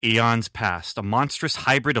Eons past, a monstrous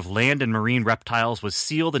hybrid of land and marine reptiles was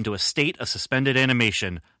sealed into a state of suspended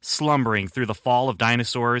animation, slumbering through the fall of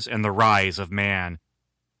dinosaurs and the rise of man.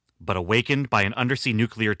 But awakened by an undersea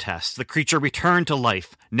nuclear test, the creature returned to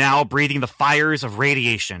life, now breathing the fires of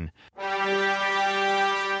radiation.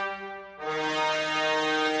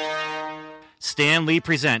 Stan Lee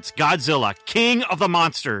presents Godzilla, King of the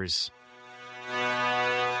Monsters.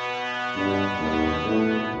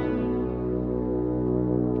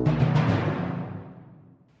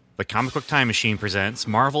 The Comic Book Time Machine presents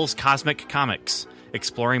Marvel's Cosmic Comics,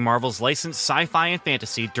 exploring Marvel's licensed sci-fi and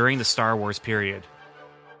fantasy during the Star Wars period.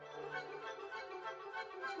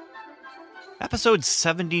 Episode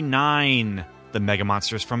 79, The Mega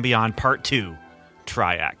Monsters from Beyond Part 2,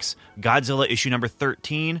 Triax, Godzilla issue number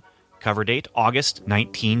 13, cover date August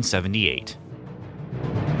 1978.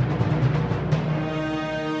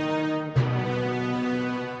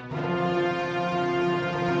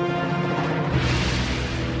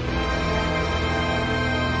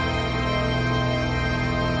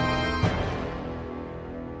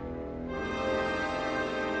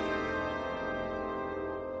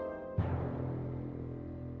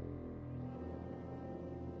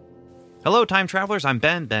 Hello, time travelers. I'm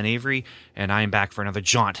Ben Avery, and I'm back for another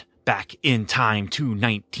jaunt back in time to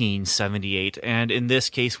 1978. And in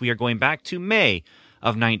this case, we are going back to May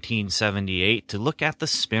of 1978 to look at the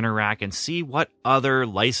spinner rack and see what other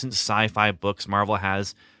licensed sci-fi books Marvel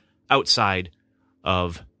has outside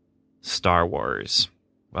of Star Wars.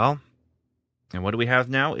 Well, and what do we have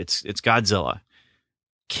now? It's Godzilla,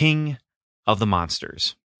 King of the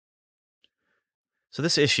Monsters. So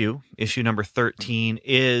this issue number 13,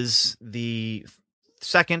 is the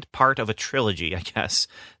second part of a trilogy, I guess,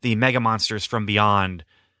 the Mega Monsters from Beyond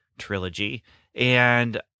trilogy.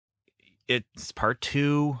 And it's part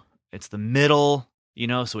 2, it's the middle,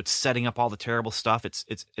 so it's setting up all the terrible stuff. It's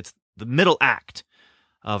the middle act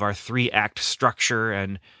of our 3-act structure,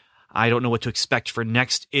 and I don't know what to expect for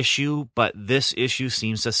next issue, but this issue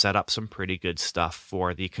seems to set up some pretty good stuff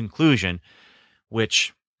for the conclusion,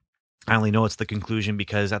 which I only know it's the conclusion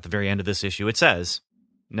because at the very end of this issue, it says,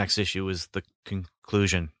 next issue is the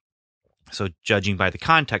conclusion. So judging by the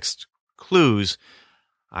context clues,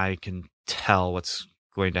 I can tell what's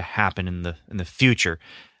going to happen in the future,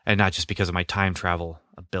 and not just because of my time travel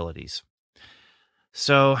abilities.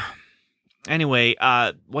 So anyway,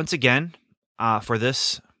 once again, for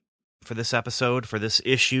this episode, for this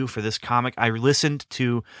issue, for this comic, I listened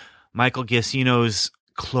to Michael Giacchino's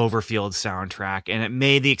Cloverfield soundtrack, and it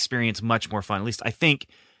made the experience much more fun. At least I think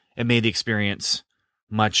it made the experience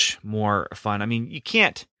much more fun. I mean, you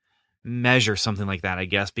can't measure something like that, I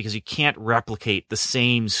guess, because you can't replicate the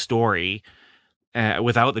same story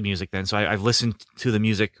without the music then. So I've listened to the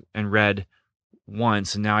music and read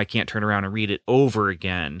once, and now I can't turn around and read it over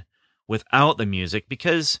again without the music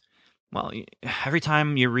because, well, every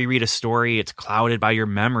time you reread a story, it's clouded by your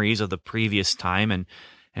memories of the previous time, and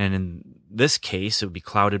in this case, it would be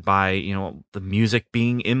clouded by, the music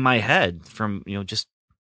being in my head from, just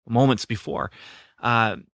moments before.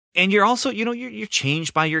 And you're also, you're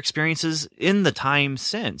changed by your experiences in the time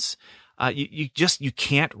since. You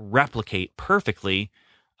can't replicate perfectly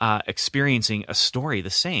experiencing a story the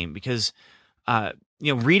same because,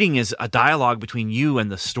 reading is a dialogue between you and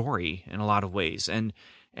the story in a lot of ways. And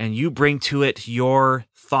you bring to it your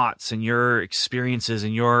thoughts and your experiences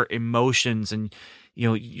and your emotions and,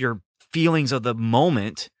 your feelings of the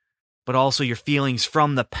moment, but also your feelings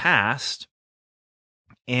from the past.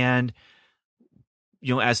 And,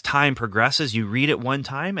 as time progresses, you read it one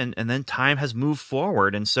time and then time has moved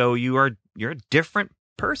forward. And so you're a different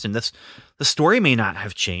person. The story may not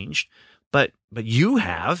have changed, but you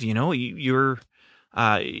have, you're,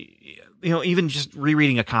 even just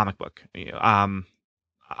rereading a comic book. If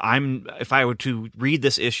I were to read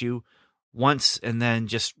this issue once and then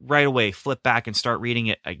just right away flip back and start reading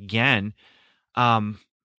it again, I'm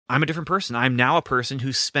a different person. I'm now a person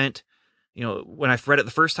who spent, when I read it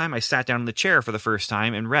the first time, I sat down in the chair for the first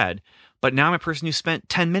time and read. But now I'm a person who spent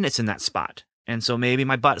 10 minutes in that spot. And so maybe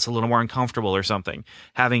my butt is a little more uncomfortable or something,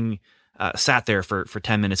 having sat there for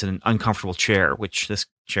 10 minutes in an uncomfortable chair, which this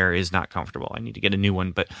chair is not comfortable. I need to get a new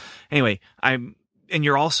one. But anyway, I'm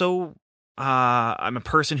a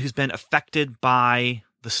person who's been affected by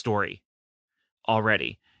the story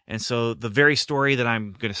already. And so the very story that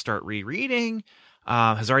I'm going to start rereading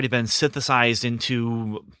has already been synthesized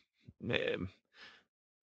into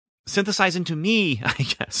me,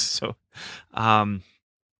 I guess. So,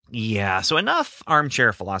 so enough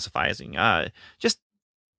armchair philosophizing. Just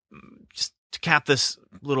to cap this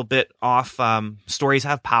little bit off, stories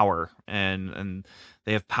have power, and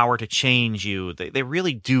They have power to change you. They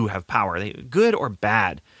really do have power. Good or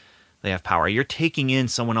bad, they have power. You're taking in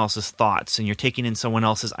someone else's thoughts, and you're taking in someone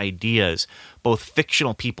else's ideas, both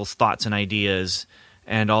fictional people's thoughts and ideas,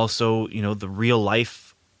 and also, the real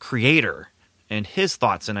life creator and his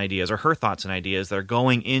thoughts and ideas, or her thoughts and ideas, that are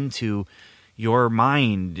going into your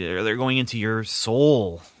mind, or they're going into your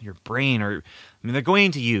soul, your brain, they're going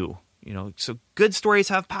into you. So good stories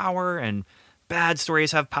have power, and bad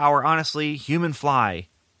stories have power. Honestly, Human Fly,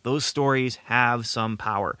 those stories have some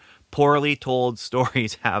power. Poorly told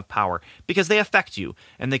stories have power because they affect you,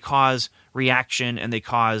 and they cause reaction, and they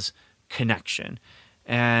cause connection.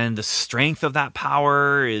 And the strength of that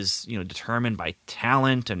power is, determined by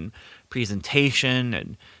talent and presentation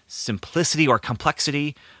and simplicity or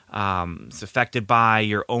complexity. It's affected by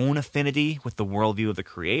your own affinity with the worldview of the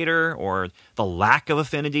creator, or the lack of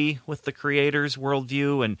affinity with the creator's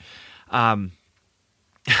worldview. And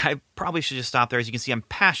I probably should just stop there. As you can see, I'm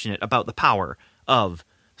passionate about the power of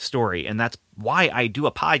story, and that's why I do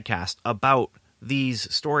a podcast about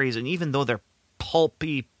these stories. And even though they're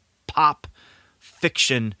pulpy pop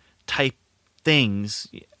fiction type things,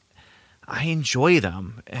 I enjoy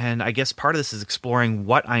them. And I guess part of this is exploring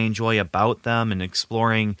what I enjoy about them, and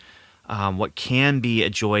exploring what can be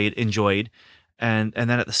enjoyed, and then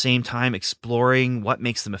at the same time exploring what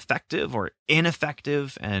makes them effective or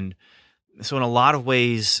ineffective. And so in a lot of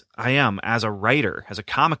ways, I am, as a writer, as a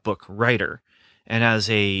comic book writer, and as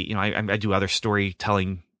I do other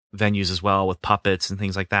storytelling venues as well with puppets and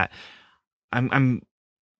things like that. I'm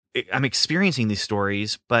experiencing these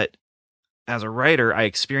stories, but as a writer, I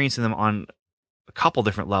experience them on a couple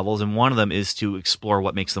different levels, and one of them is to explore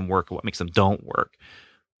what makes them work, what makes them don't work,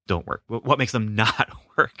 what makes them not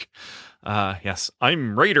work. Yes,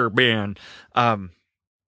 I'm Raider Man.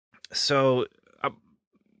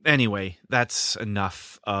 Anyway, that's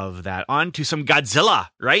enough of that. On to some Godzilla,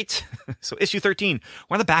 right? So issue 13,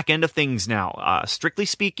 we're on the back end of things now. Strictly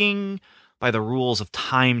speaking, by the rules of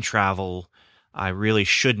time travel, I really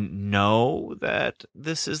shouldn't know that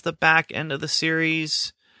this is the back end of the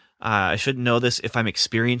series. I shouldn't know this if I'm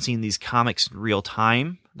experiencing these comics in real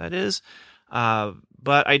time, that is.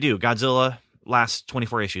 But I do. Godzilla, last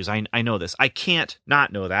 24 issues. I know this. I can't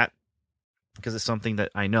not know that, because it's something that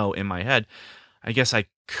I know in my head. I guess I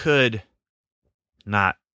could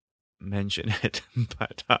not mention it,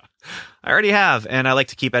 but I already have, and I like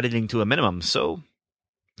to keep editing to a minimum. So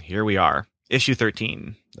here we are. Issue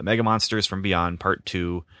 13, The Mega Monsters from Beyond, Part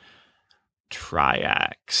 2,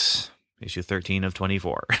 Triax. Issue 13 of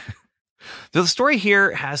 24. So the story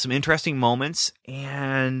here has some interesting moments,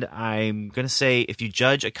 and I'm going to say, if you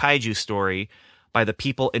judge a kaiju story by the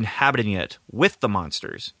people inhabiting it with the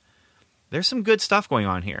monsters, there's some good stuff going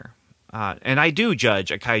on here. And I do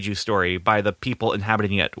judge a kaiju story by the people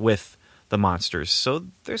inhabiting it with the monsters. So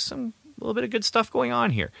there's a little bit of good stuff going on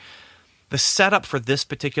here. The setup for this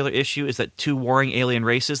particular issue is that two warring alien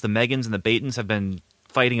races, the Megans and the Baitons, have been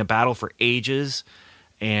fighting a battle for ages,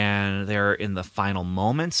 and they're in the final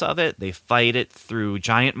moments of it. They fight it through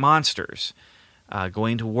giant monsters,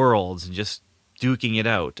 going to worlds and just duking it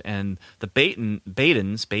out. And the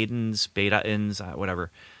Baitons,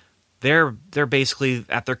 whatever, they're basically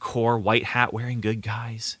at their core white hat wearing good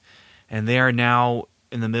guys, and they are now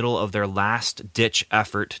in the middle of their last ditch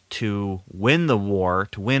effort to win the war,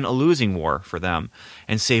 to win a losing war for them,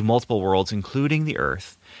 and save multiple worlds, including the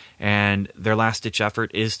Earth. And their last ditch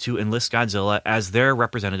effort is to enlist Godzilla as their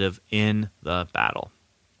representative in the battle.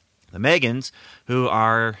 The Megans, who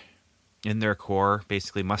are in their core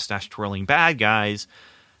basically mustache twirling bad guys,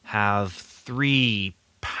 have 3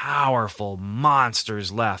 powerful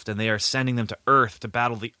monsters left, and they are sending them to Earth to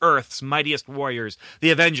battle the Earth's mightiest warriors,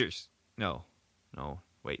 the Avengers.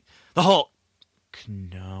 Wait. The Hulk.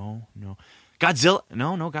 No. Godzilla.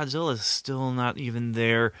 No, Godzilla is still not even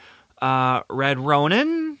there. Red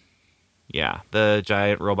Ronin. Yeah, the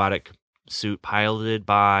giant robotic suit piloted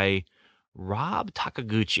by Rob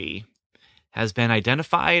Takaguchi has been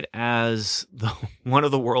identified as one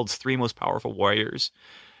of the world's 3 most powerful warriors.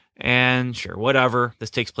 And sure, whatever.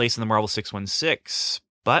 This takes place in the Marvel 616,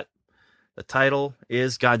 but the title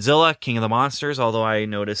is Godzilla, King of the Monsters, although I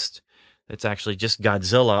noticed it's actually just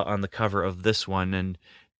Godzilla on the cover of this one. And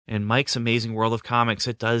in Mike's Amazing World of Comics,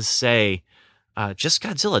 it does say just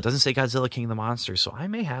Godzilla. It doesn't say Godzilla, King of the Monsters. So I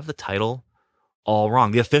may have the title all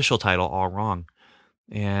wrong, the official title all wrong.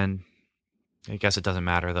 And I guess it doesn't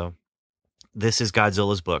matter, though. This is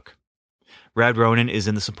Godzilla's book. Red Ronin is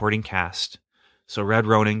in the supporting cast. So Red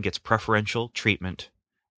Ronin gets preferential treatment.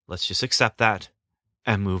 Let's just accept that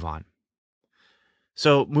and move on.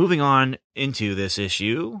 So moving on into this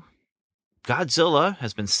issue, Godzilla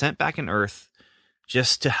has been sent back on Earth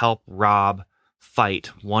just to help Rob fight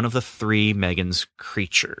one of the three Megan's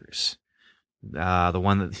creatures. The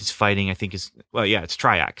one that he's fighting, I think, it's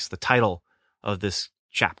Triax, the title of this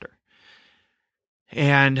chapter.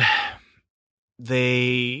 And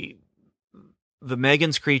the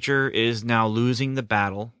Megan's creature is now losing the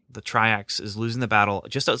battle. The Triax is losing the battle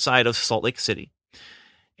just outside of Salt Lake City.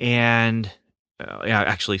 And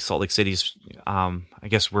actually, Salt Lake City's, I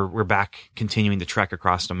guess we're back continuing the trek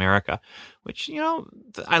across America, which,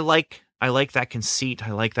 I like that conceit.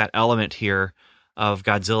 I like that element here of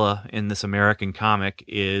Godzilla in this American comic,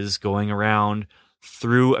 is going around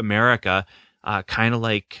through America, kind of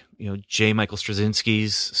like, J. Michael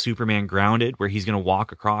Straczynski's Superman Grounded, where he's going to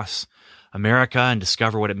walk across America and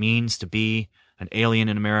discover what it means to be an alien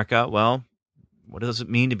in America. Well, what does it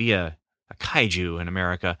mean to be a kaiju in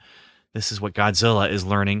America? This is what Godzilla is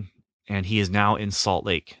learning, and he is now in Salt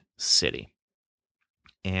Lake City.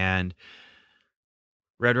 And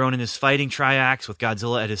Red Ronin is fighting Triax with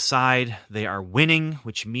Godzilla at his side. They are winning,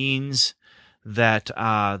 which means that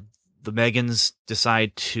the Megans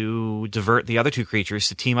decide to divert the other two creatures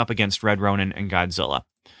to team up against Red Ronin and Godzilla.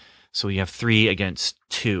 So we have 3 against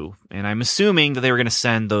 2. And I'm assuming that they were going to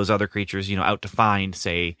send those other creatures, out to find,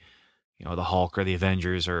 say, the Hulk or the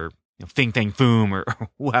Avengers or Fing Fang Foom or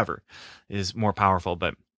whoever is more powerful.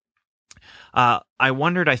 But I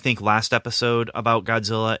wondered, I think, last episode about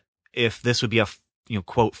Godzilla, if this would be a,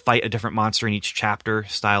 quote, fight a different monster in each chapter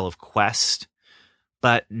style of quest.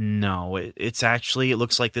 But no, it's actually, it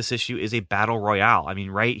looks like this issue is a battle royale. I mean,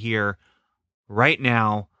 right here, right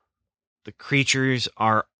now, the creatures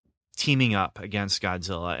are teaming up against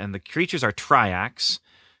Godzilla, and the creatures are Triax.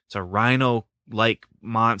 It's a rhino-like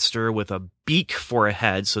monster with a beak for a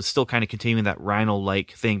head, so it's still kind of continuing that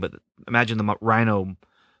rhino-like thing, but imagine the rhino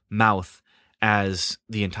mouth as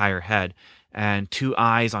the entire head, and 2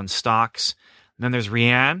 eyes on stalks. And then there's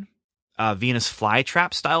Rian, a Venus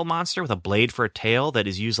flytrap style monster with a blade for a tail that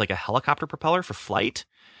is used like a helicopter propeller for flight,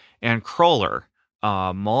 and Crawler,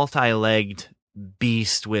 a multi-legged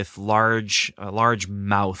beast with a large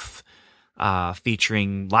mouth,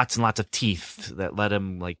 featuring lots and lots of teeth that let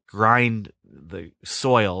him like grind the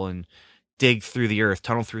soil and dig through the earth,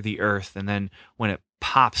 tunnel through the earth, and then when it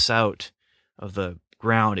pops out of the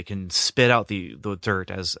ground, it can spit out the dirt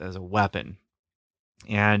as a weapon.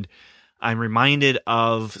 And I'm reminded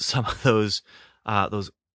of some of those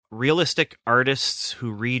realistic artists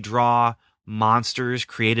who redraw monsters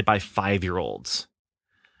created by 5-year-olds.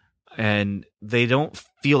 And they don't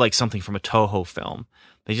feel like something from a Toho film.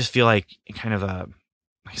 They just feel like kind of like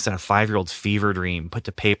I said, a 5-year-old's fever dream put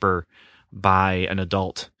to paper by an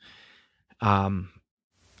adult.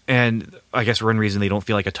 And I guess one reason they don't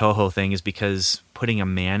feel like a Toho thing is because putting a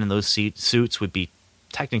man in those suits would be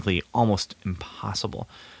technically almost impossible.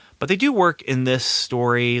 But they do work in this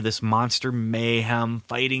story, this monster mayhem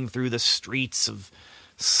fighting through the streets of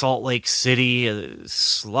Salt Lake City,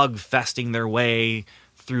 slug-festing their way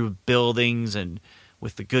through buildings, and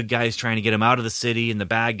with the good guys trying to get them out of the city and the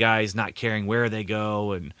bad guys not caring where they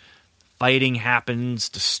go, and fighting happens,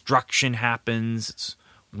 destruction happens. It's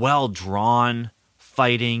well-drawn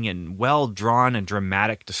fighting and well-drawn and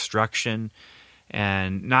dramatic destruction.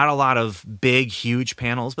 And not a lot of big, huge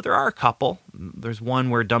panels, but there are a couple. There's one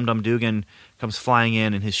where Dum Dum Dugan comes flying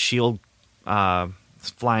in his shield,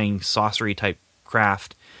 flying saucery type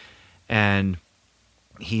craft, and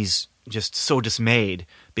he's just so dismayed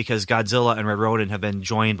because Godzilla and Red Ronin have been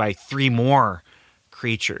joined by 3 more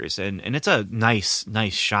creatures, and it's a nice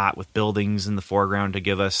shot with buildings in the foreground to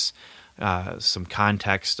give us some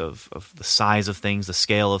context of the size of things, the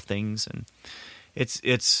scale of things, and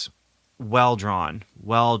it's well drawn,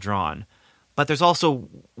 but there's also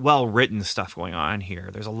well written stuff going on here.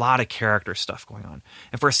 There's a lot of character stuff going on,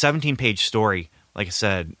 and for a 17-page story, like I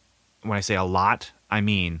said, when I say a lot, I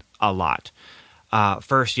mean a lot.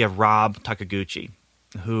 First, you have Rob Takaguchi,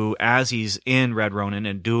 who, as he's in Red Ronin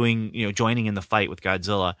and joining in the fight with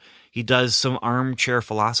Godzilla, he does some armchair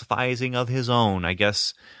philosophizing of his own. I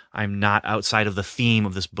guess I'm not outside of the theme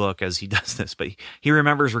of this book as he does this, but he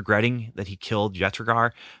remembers regretting that he killed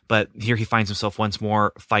Yetrigar, but here he finds himself once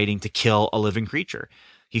more fighting to kill a living creature.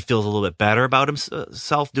 He feels a little bit better about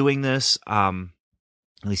himself doing this. At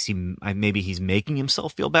least maybe he's making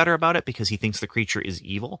himself feel better about it because he thinks the creature is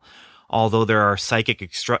evil. Although there are psychic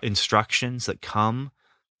instructions that come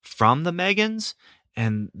from the Megans,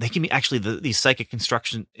 and they can be actually these psychic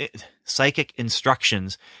instructions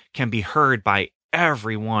can be heard by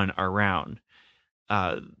everyone around.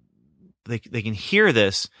 They can hear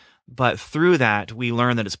this, but through that we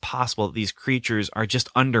learn that it's possible that these creatures are just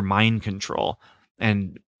under mind control,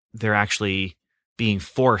 and they're actually being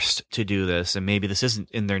forced to do this, and maybe this isn't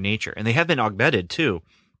in their nature. And they have been augmented too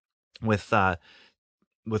with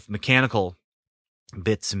mechanical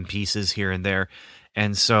bits and pieces here and there.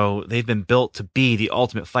 And so they've been built to be the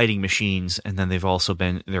ultimate fighting machines, and then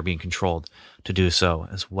they're being controlled to do so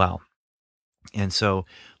as well. And so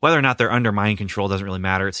whether or not they're under mind control doesn't really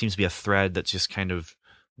matter. It seems to be a thread that's just kind of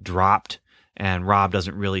dropped, and Rob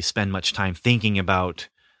doesn't really spend much time thinking about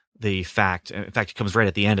the fact. In fact, it comes right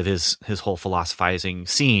at the end of his whole philosophizing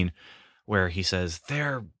scene where he says,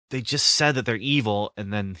 they just said that they're evil,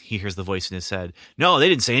 and then he hears the voice in his head, no, they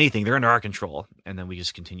didn't say anything, they're under our control. And then we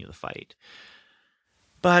just continue the fight.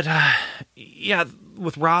 But yeah,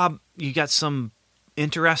 with Rob, you got some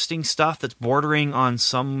interesting stuff that's bordering on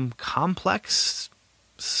some complex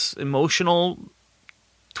emotional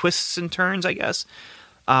twists and turns, I guess.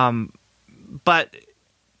 But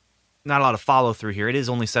not a lot of follow through here. It is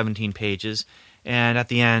only 17 pages. And at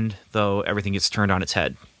the end, though, everything gets turned on its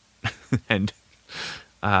head. And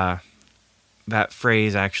that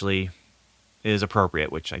phrase actually is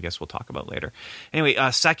appropriate, which I guess we'll talk about later. Anyway,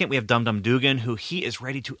 second, we have Dum Dum Dugan, who he is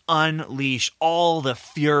ready to unleash all the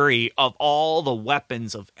fury of all the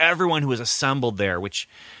weapons of everyone who is assembled there, which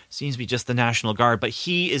seems to be just the National Guard. But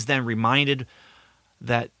he is then reminded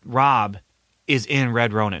that Rob is in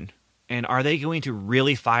Red Ronin. And are they going to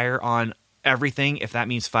really fire on everything if that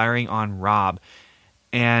means firing on Rob?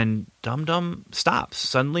 And Dum Dum stops.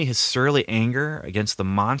 Suddenly his surly anger against the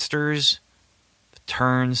monsters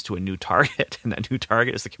turns to a new target, and that new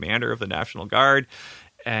target is the commander of the National Guard.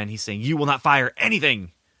 And he's saying, you will not fire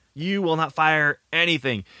anything. You will not fire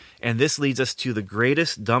anything. And this leads us to the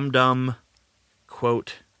greatest Dum Dum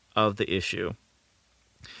quote of the issue.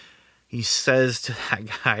 He says to that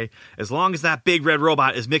guy, as long as that big red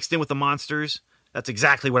robot is mixed in with the monsters, that's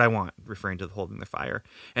exactly what I want, referring to holding the fire.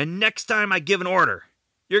 And next time I give an order,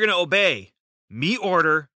 you're going to obey. Me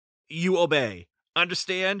order, you obey.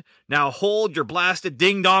 Understand? Now hold your blasted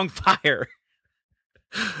ding-dong fire.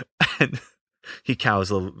 And he cows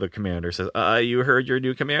the commander, says, you heard your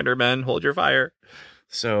new commander, men. Hold your fire.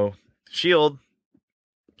 So S.H.I.E.L.D.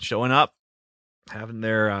 showing up, having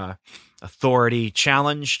their authority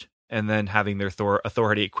challenged, and then having their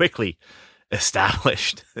authority quickly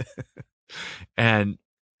established. And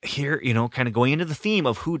here, kind of going into the theme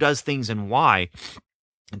of who does things and why,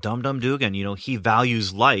 Dum Dum Dugan, he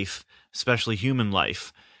values life, especially human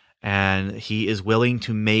life, and he is willing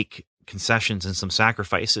to make concessions and some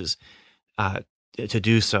sacrifices to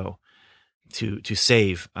do so, to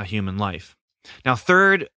save a human life. Now,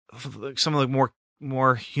 third, some of the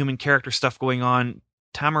more human character stuff going on.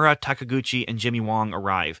 Tamura, Takaguchi, and Jimmy Wong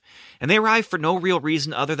arrive. And they arrive for no real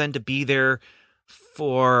reason other than to be there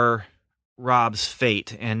for Rob's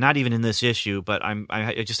fate. And not even in this issue, but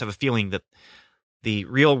I just have a feeling that the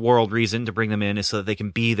real world reason to bring them in is so that they can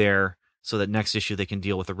be there, so that next issue they can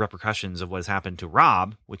deal with the repercussions of what has happened to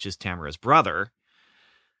Rob, which is Tamura's brother.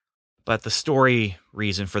 But the story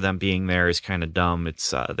reason for them being there is kind of dumb.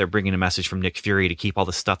 It's they're bringing a message from Nick Fury to keep all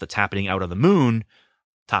the stuff that's happening out on the moon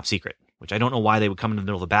top secret, which I don't know why they would come into the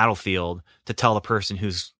middle of the battlefield to tell the person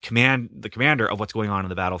who's the commander of what's going on in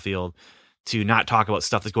the battlefield to not talk about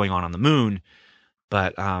stuff that's going on the moon.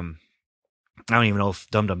 But I don't even know if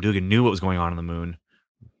Dum Dum Dugan knew what was going on the moon.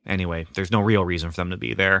 Anyway, there's no real reason for them to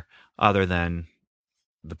be there other than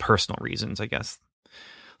the personal reasons, I guess.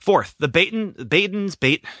 Fourth, the Badens,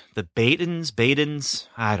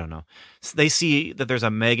 I don't know. They see that there's a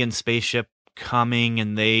Megan spaceship coming,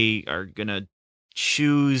 and they are going to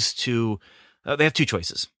choose to... they have two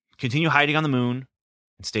choices. Continue hiding on the moon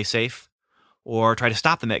and stay safe, or try to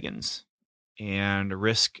stop the Megans and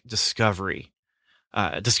risk discovery.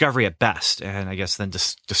 Discovery at best, and I guess then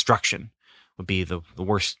destruction would be the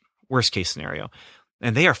worst case scenario.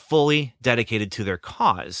 And they are fully dedicated to their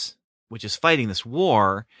cause, which is fighting this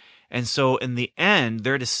war. And so in the end,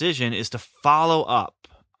 their decision is to follow up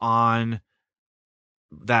on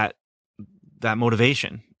that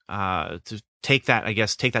motivation, to take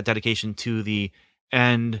that dedication to the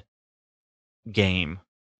end game.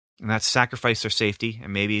 And that's sacrifice their safety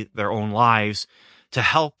and maybe their own lives to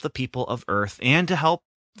help the people of Earth and to help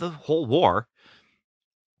the whole war.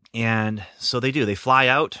 And so they do. They fly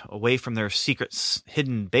out away from their secret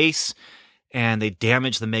hidden base, and they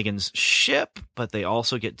damage the Megan's ship, but they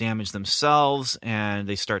also get damaged themselves, and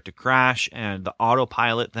they start to crash, and the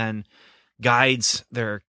autopilot then guides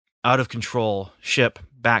their out-of-control ship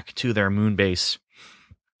back to their moon base,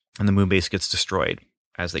 and the moon base gets destroyed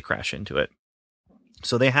as they crash into it.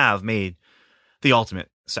 So they have made the ultimate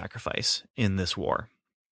sacrifice in this war.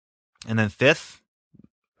 And then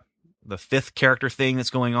the fifth character thing that's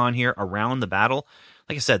going on here around the battle,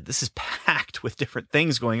 like I said, this is packed with different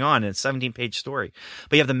things going on in a 17-page story.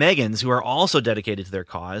 But you have the Megans, who are also dedicated to their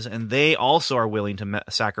cause, and they also are willing to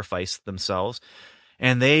sacrifice themselves.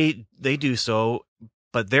 And they do so,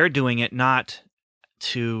 but they're doing it not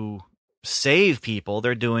to save people.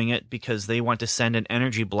 They're doing it because they want to send an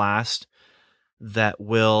energy blast that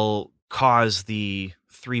will cause the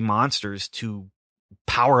three monsters to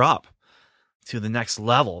power up to the next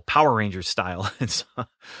level, Power Rangers style. And so,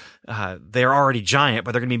 they're already giant,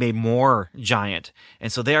 but they're going to be made more giant.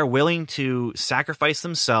 And so they are willing to sacrifice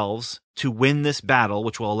themselves to win this battle,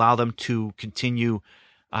 which will allow them to continue,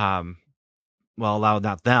 allow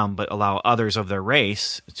not them, but allow others of their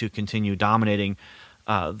race to continue dominating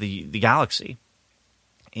the galaxy.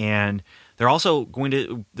 And they're also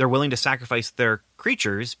they're willing to sacrifice their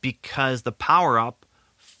creatures because the power up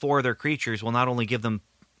for their creatures will not only give them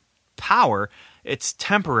power, it's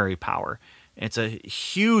temporary power. It's a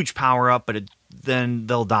huge power up, but then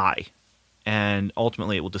they'll die. And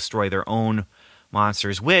ultimately it will destroy their own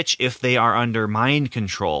monsters, which, if they are under mind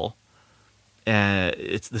control,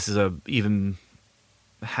 even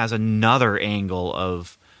has another angle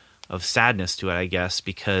of sadness to it, I guess,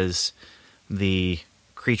 because the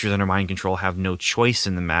creatures under mind control have no choice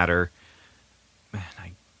in the matter.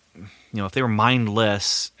 If they were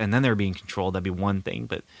mindless and then they were being controlled, that'd be one thing.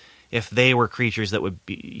 But if they were creatures that would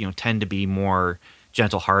be, tend to be more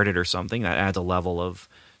gentle-hearted or something, that adds a level of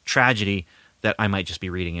tragedy that I might just be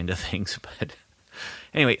reading into things. But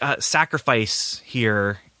anyway, sacrifice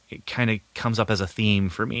here, it kind of comes up as a theme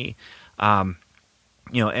for me. And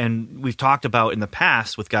we've talked about in the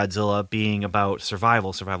past with Godzilla being about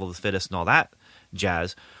survival of the fittest and all that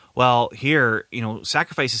jazz. Well, here,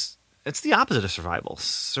 sacrifice, it's the opposite of survival.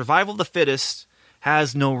 Survival of the fittest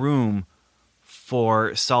has no room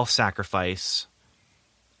for self-sacrifice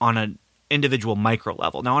on an individual micro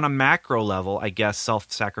level. Now, on a macro level, I guess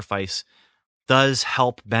self-sacrifice does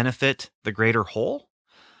help benefit the greater whole.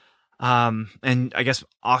 And I guess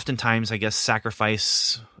oftentimes,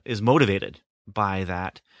 sacrifice is motivated by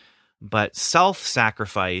that. But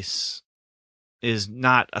self-sacrifice is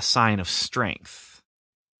not a sign of strength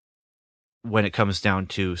when it comes down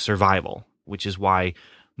to survival, which is why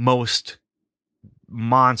most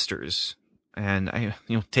monsters, and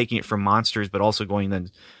taking it from monsters, but also going then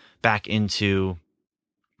back into,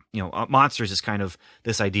 monsters is kind of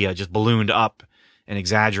this idea just ballooned up and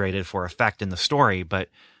exaggerated for effect in the story. But,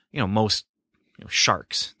 most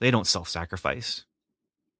sharks, they don't self-sacrifice.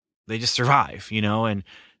 They just survive,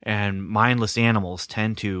 and mindless animals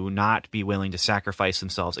tend to not be willing to sacrifice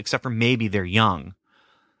themselves, except for maybe they're young.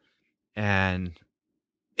 And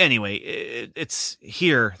anyway, it's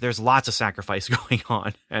here. There's lots of sacrifice going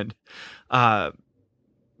on, and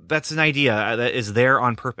that's an idea that is there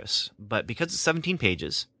on purpose. But because it's 17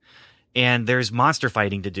 pages and there's monster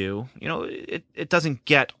fighting to do, it doesn't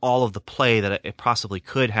get all of the play that it possibly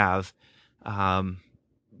could have.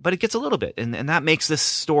 But it gets a little bit, and that makes this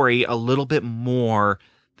story a little bit more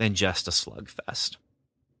than just a slugfest.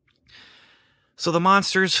 So the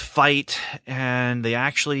monsters fight, and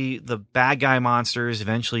the bad guy monsters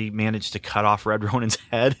eventually manage to cut off Red Ronin's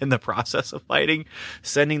head in the process of fighting,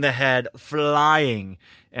 sending the head flying,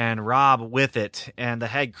 and Rob with it, and the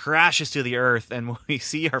head crashes to the earth, and we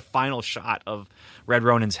see our final shot of Red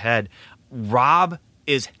Ronin's head. Rob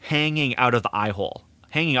is hanging out of the eye hole,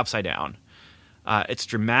 hanging upside down. It's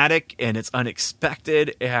dramatic, and it's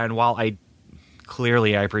unexpected, and while I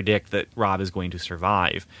predict that Rob is going to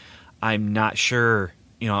survive, I'm not sure,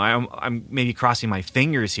 I'm maybe crossing my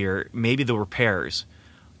fingers here. Maybe the repairs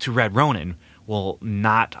to Red Ronin will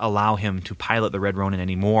not allow him to pilot the Red Ronin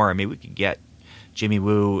anymore. Or maybe we could get Jimmy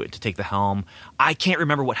Woo to take the helm. I can't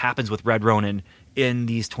remember what happens with Red Ronin in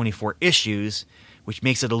these 24 issues, which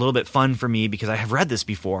makes it a little bit fun for me because I have read this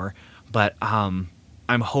before. But I'm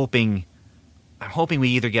hoping we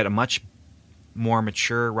either get a much more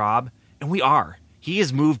mature Rob, and we are. He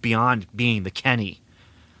has moved beyond being the Kenny,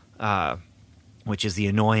 which is the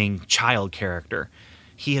annoying child character.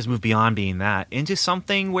 He has moved beyond being that into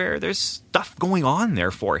something where there's stuff going on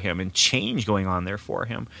there for him and change going on there for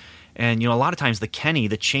him. And, a lot of times the Kenny,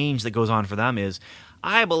 the change that goes on for them is,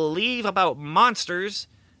 I believe about monsters.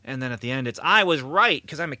 And then at the end, it's, I was right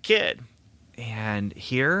because I'm a kid. And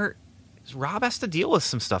here, Rob has to deal with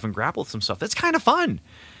some stuff and grapple with some stuff. That's kind of fun.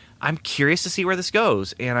 I'm curious to see where this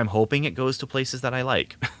goes. And I'm hoping it goes to places that I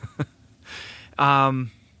like.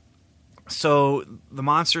 So the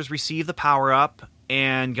monsters receive the power up,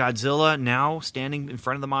 and Godzilla now standing in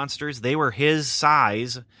front of the monsters. They were his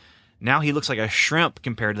size. Now he looks like a shrimp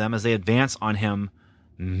compared to them as they advance on him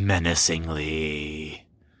menacingly.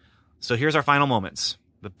 So here's our final moments.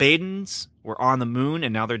 The Badens were on the moon,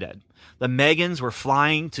 and now they're dead. The Megans were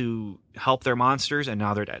flying to help their monsters, and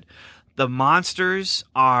now they're dead. The monsters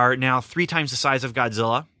are now 3 times the size of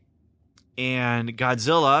Godzilla. And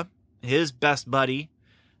Godzilla, his best buddy,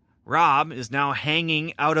 Rob, is now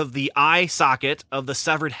hanging out of the eye socket of the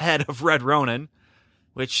severed head of Red Ronin,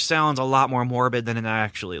 which sounds a lot more morbid than it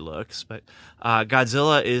actually looks. But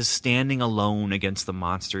Godzilla is standing alone against the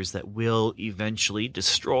monsters that will eventually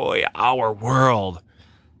destroy our world.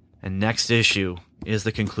 And next issue is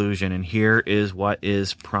the conclusion, and here is what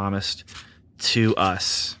is promised to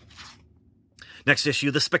us. Next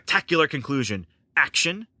issue, the spectacular conclusion.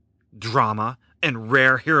 Action, drama, and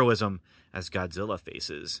rare heroism as Godzilla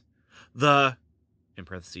faces the, in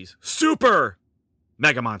parentheses, super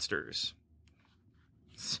mega monsters.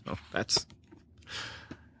 So that's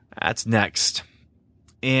next.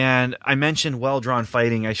 And I mentioned well-drawn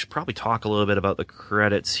fighting. I should probably talk a little bit about the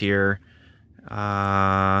credits here.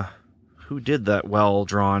 Who did that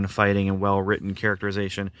well-drawn fighting and well-written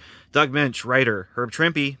characterization? Doug Minch, writer. Herb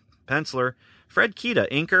Trimpe, penciler. Fred Kita,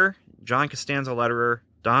 inker. John Costanza, letterer.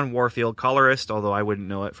 Don Warfield, colorist, although I wouldn't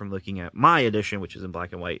know it from looking at my edition, which is in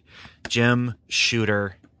black and white. Jim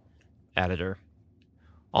Shooter, editor.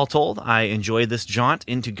 All told, I enjoyed this jaunt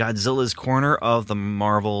into Godzilla's corner of the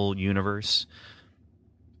Marvel Universe.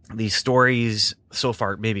 These stories so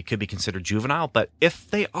far maybe could be considered juvenile, but if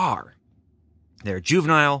they are, they're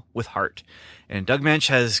juvenile with heart. And Doug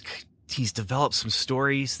Minch he's developed some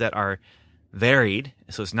stories that are varied,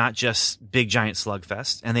 so it's not just big giant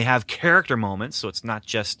slugfest, and they have character moments, so it's not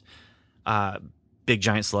just big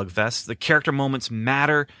giant slugfest. The character moments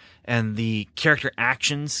matter, and the character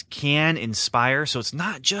actions can inspire, so it's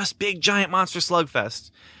not just big giant monster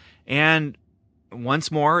slugfest. And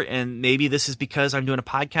once more, and maybe this is because I'm doing a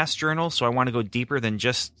podcast journal, so I want to go deeper than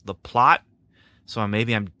just the plot. So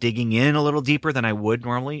maybe I'm digging in a little deeper than I would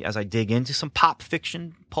normally as I dig into some pulp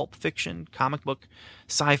fiction, comic book,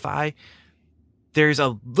 sci-fi. There's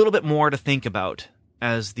a little bit more to think about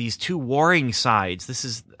as these two warring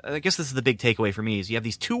sides. I guess this is the big takeaway for me, is you have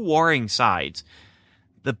these two warring sides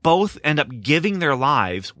that both end up giving their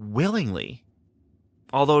lives willingly,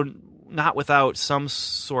 although not without some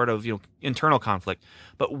sort of internal conflict,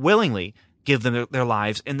 but willingly give them their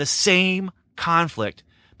lives in the same conflict,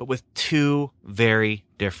 but with two very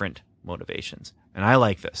different motivations. And I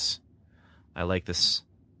like this. I like it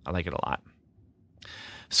a lot.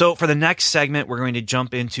 So for the next segment, we're going to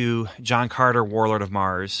jump into John Carter, Warlord of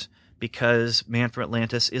Mars, because Man from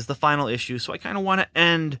Atlantis is the final issue. So I kind of want to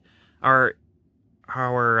end our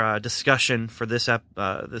discussion for this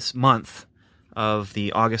month of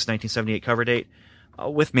the August 1978 cover date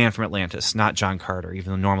with Man from Atlantis, not John Carter,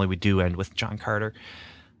 even though normally we do end with John Carter.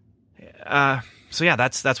 So yeah,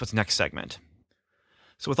 that's what's next segment.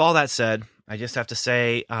 So with all that said, I just have to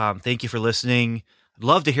say thank you for listening. I'd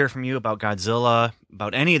love to hear from you about Godzilla,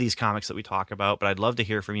 about any of these comics that we talk about, but I'd love to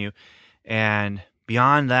hear from you. And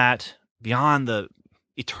beyond that, beyond the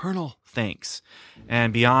eternal thanks,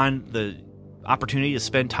 and beyond the opportunity to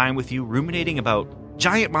spend time with you ruminating about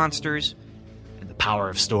giant monsters and the power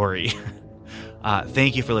of story,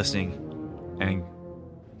 thank you for listening, and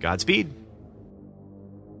Godspeed.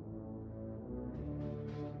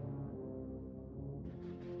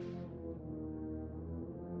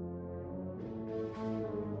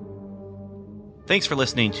 Thanks for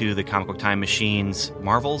listening to the Comic Book Time Machine's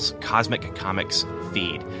Marvel's Cosmic Comics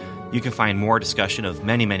feed. You can find more discussion of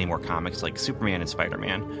many, many more comics like Superman and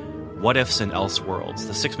Spider-Man, What Ifs and Elseworlds,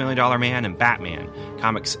 The $6 Million Man and Batman,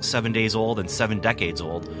 comics 7 days old and 7 decades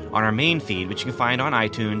old, on our main feed, which you can find on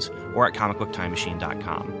iTunes or at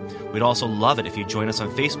comicbooktimemachine.com. We'd also love it if you join us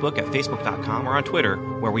on Facebook at facebook.com or on Twitter,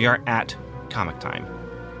 where we are at Comic Time.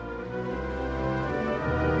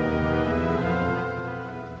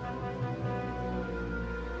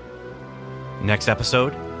 Next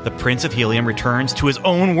episode, the Prince of Helium returns to his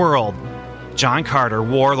own world. John Carter,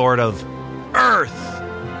 Warlord of Earth,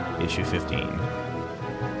 issue 15.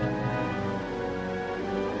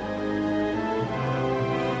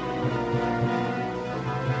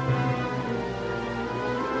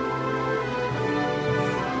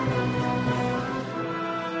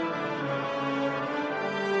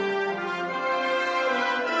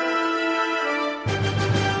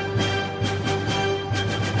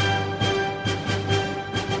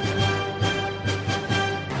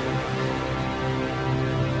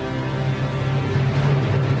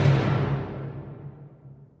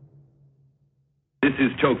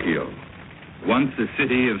 Tokyo, once a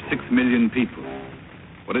city of 6 million people.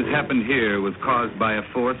 What has happened here was caused by a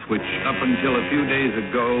force which, up until a few days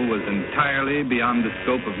ago, was entirely beyond the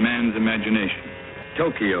scope of man's imagination.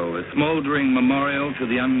 Tokyo, a smoldering memorial to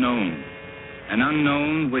the unknown, an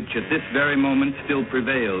unknown which at this very moment still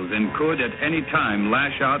prevails and could at any time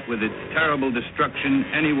lash out with its terrible destruction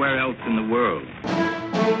anywhere else in the world.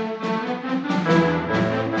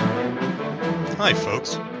 Hi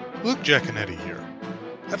folks, Luke Giaconetti here.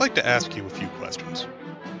 I'd like to ask you a few questions.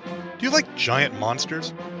 Do you like giant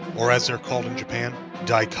monsters, or as they're called in Japan,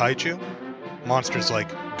 Daikaiju? Monsters like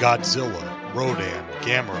Godzilla, Rodan,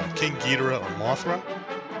 Gamera, King Ghidorah, or Mothra?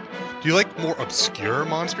 Do you like more obscure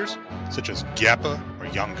monsters, such as Gappa or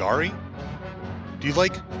Yongari? Do you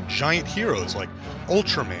like giant heroes like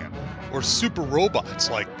Ultraman, or super robots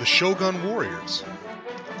like the Shogun Warriors?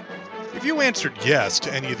 If you answered yes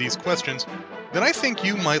to any of these questions, then I think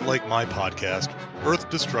you might like my podcast, Earth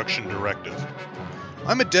Destruction Directive.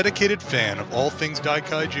 I'm a dedicated fan of all things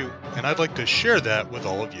Daikaiju, and I'd like to share that with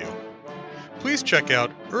all of you. Please check out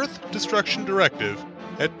Earth Destruction Directive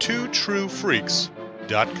at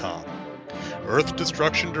twotruefreaks.com. Earth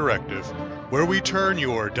Destruction Directive, where we turn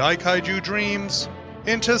your Daikaiju dreams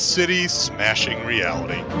into city-smashing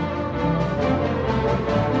reality.